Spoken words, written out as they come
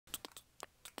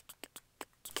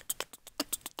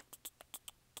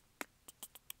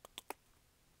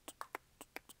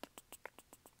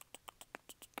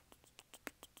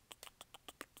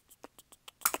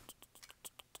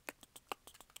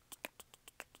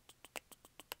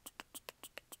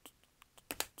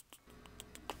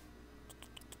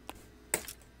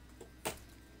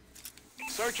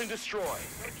Search and destroy.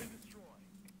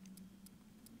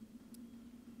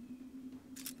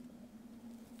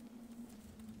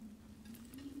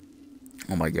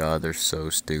 Oh my god, they're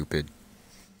so stupid.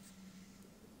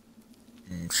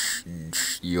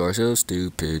 You are so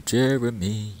stupid,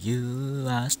 Jeremy. You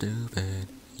are stupid.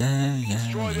 Yeah, yeah,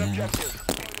 Destroy the yeah. objective.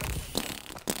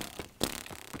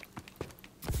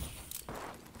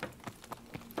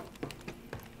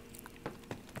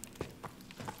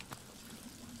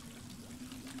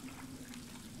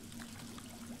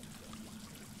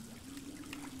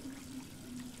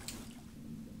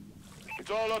 It's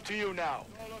all up to you now.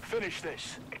 Finish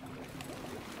this.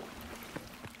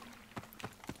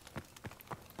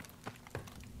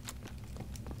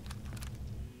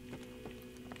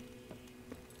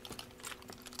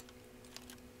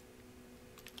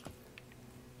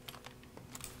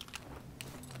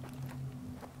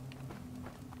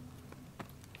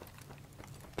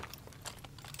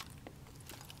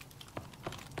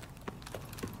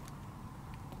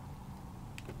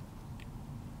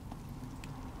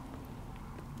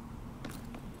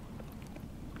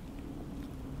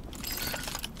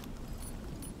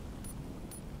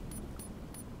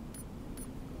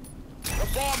 The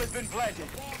bomb has been planted.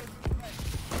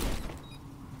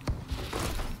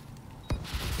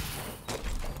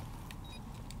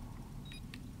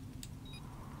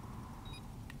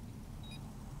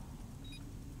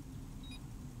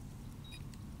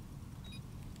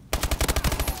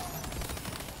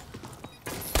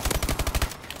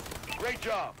 Great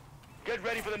job. Get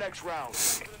ready for the next round.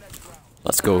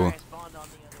 Let's go.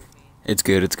 It's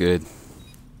good, it's good.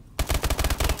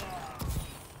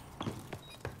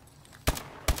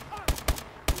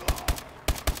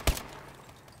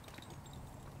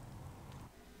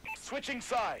 Switching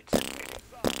sides.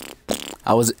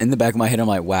 I was in the back of my head, I'm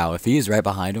like, wow, if he's right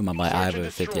behind him, I'm like, I have a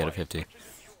 50 out of 50.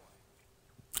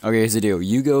 Okay, here's the deal.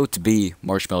 You go to B,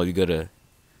 Marshmallow, you go to...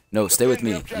 No, stay with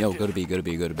me. Yo, go to B, go to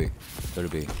B, go to B. Go to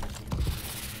B.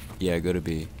 Yeah, go to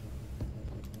B.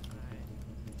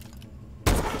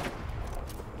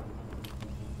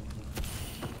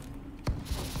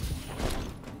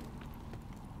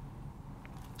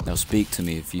 Now speak to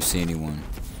me if you see anyone.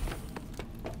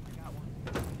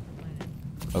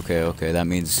 Okay, okay, that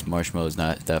means Marshmallow's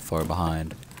not that far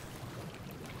behind.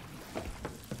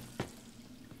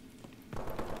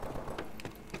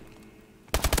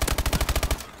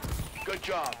 Good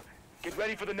job. Get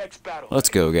ready for the next battle. Let's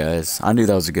go, guys. I knew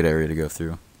that was a good area to go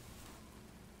through.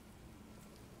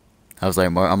 I was like,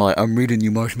 I'm reading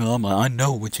you, Marshmallow. I'm like, I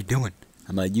know what you're doing.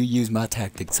 I'm like, you use my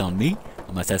tactics on me.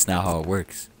 I'm like, that's not how it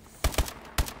works.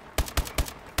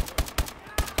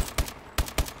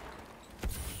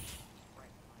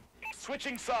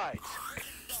 Switching sides.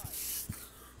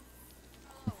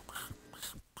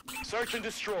 Search and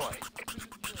destroy.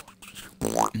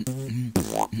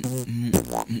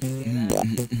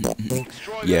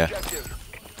 Destroy the Yeah. objective.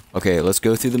 Okay, let's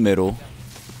go through the middle.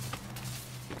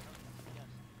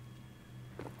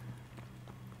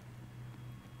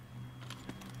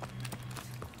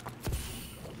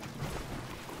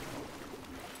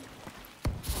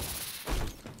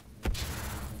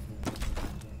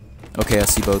 Okay, I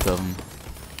see both of them.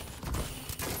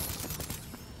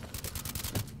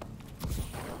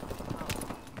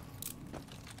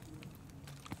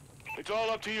 It's all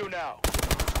up to you now.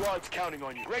 Squad's counting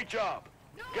on you. Great job.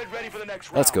 Get ready for the next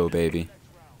round. Let's go, baby.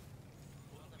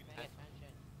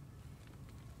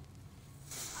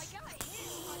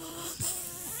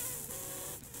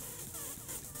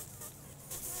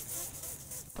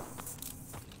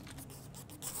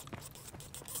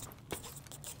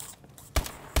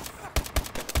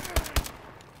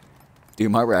 Dude,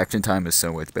 my reaction time is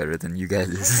so much better than you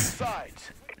guys'.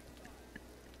 Sides.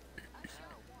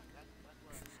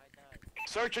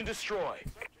 Search and destroy.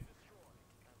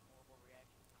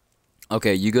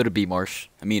 Okay, you go to B, Marsh.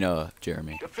 I mean,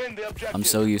 Jeremy. Defend the objective. I'm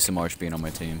so used to Marsh being on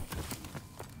my team.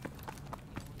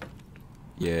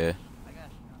 Yeah.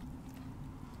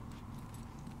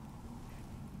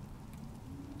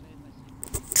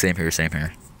 Same here, same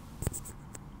here.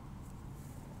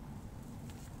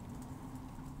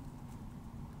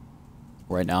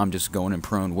 Right now, I'm just going in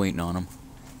prone, waiting on him.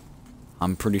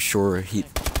 I'm pretty sure he...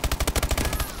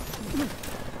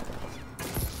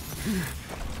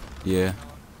 Yeah.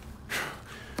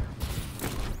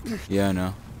 Yeah, I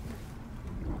know.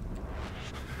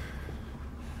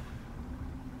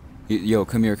 Yo,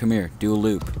 come here, come here. Do a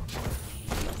loop.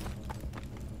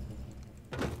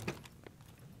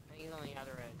 He's on the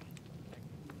other edge.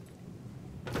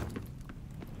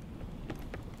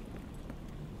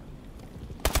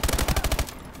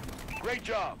 Great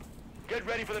job. Get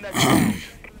ready for the next round.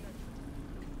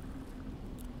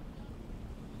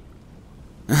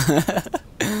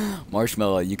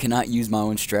 Marshmallow, you cannot use my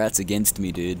own strats against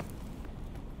me, dude.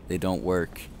 They don't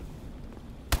work.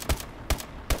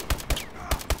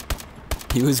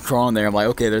 He was crawling there. I'm like,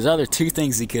 okay, there's other two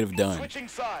things he could have done. Switching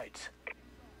sides.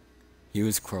 He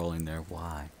was crawling there.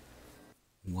 Why?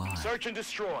 Why? Search and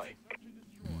destroy.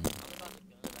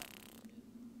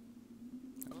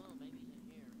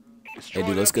 Hey,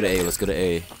 dude, let's go to A. Let's go to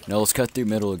A. No, let's cut through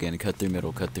middle again. Cut through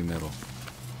middle. Cut through middle.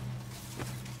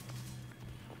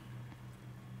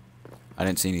 I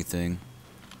didn't see anything.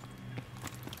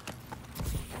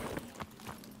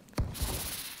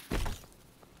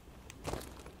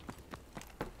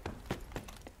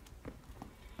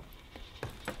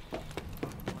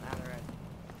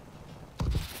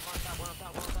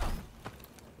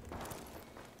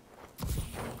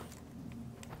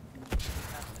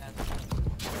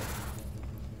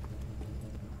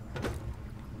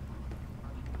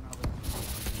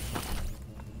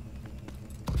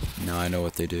 No, I know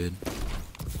what they did.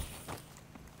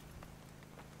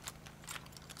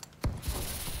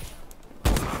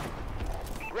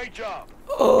 Great job.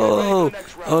 Oh,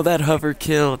 oh, that hover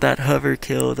killed. That hover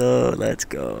killed. Oh, let's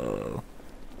go.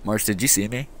 Marsh, did you see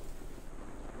me?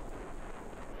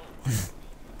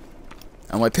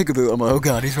 I'm like, peekaboo. I'm like, oh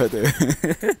god, he's right there.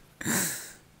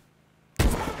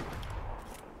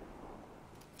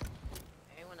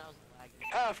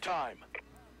 Halftime.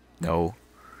 No.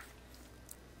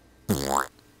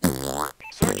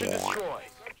 Search and destroy.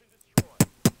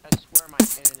 I swear my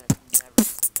internet never do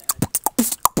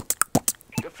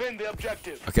that. Defend the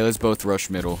objective. Okay, let's both rush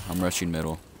middle. I'm rushing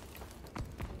middle.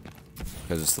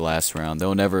 Because it's the last round.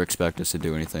 They'll never expect us to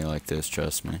do anything like this,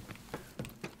 trust me.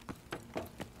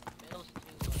 Middle's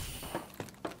too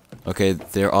low. Okay,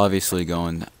 they're obviously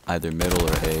going either middle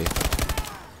or A.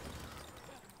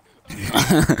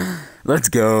 Let's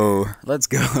go. Let's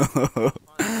go.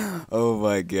 Oh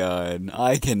my god.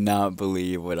 I cannot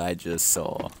believe what I just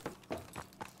saw.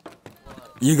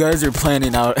 You guys are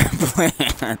planning out a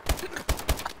plan.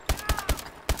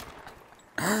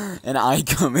 And I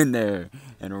come in there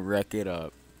and wreck it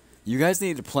up. You guys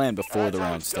need to plan before the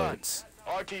round starts.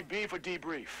 RTB for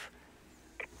debrief.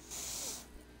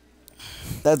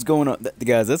 That's going on,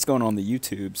 guys, that's going on the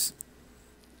YouTubes.